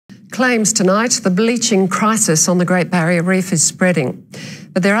claims tonight, the bleaching crisis on the Great Barrier Reef is spreading.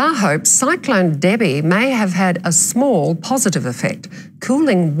 But there are hopes Cyclone Debbie may have had a small positive effect,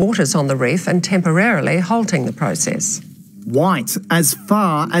 cooling waters on the reef and temporarily halting the process. White as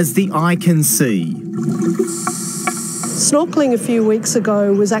far as the eye can see. Snorkelling a few weeks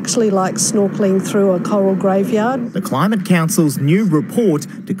ago was actually like snorkelling through a coral graveyard. The Climate Council's new report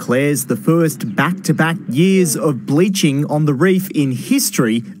declares the first back-to-back years of bleaching on the reef in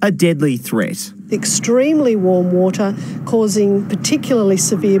history a deadly threat. Extremely warm water causing particularly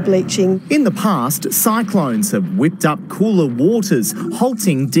severe bleaching. In the past, cyclones have whipped up cooler waters,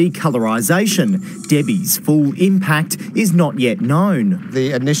 halting decolorisation. Debbie's full impact is not yet known.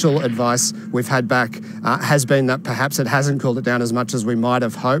 The initial advice we've had back has been that perhaps it hasn't cooled it down as much as we might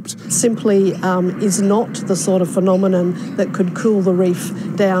have hoped. Simply is not the sort of phenomenon that could cool the reef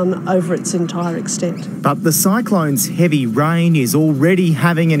down over its entire extent. But the cyclone's heavy rain is already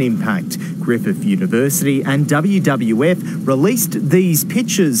having an impact. Griffith University and WWF released these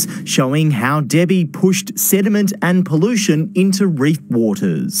pictures showing how Debbie pushed sediment and pollution into reef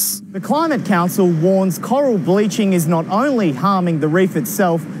waters. The Climate Council warns coral bleaching is not only harming the reef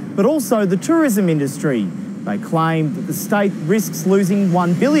itself, but also the tourism industry. They claim that the state risks losing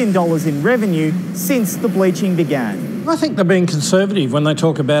 $1 billion in revenue since the bleaching began. I think they're being conservative when they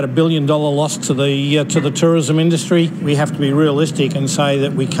talk about $1 billion loss to the tourism industry. We have to be realistic and say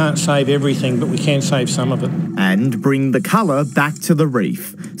that we can't save everything, but we can save some of it. And bring the colour back to the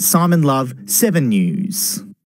reef. Simon Love, 7 News.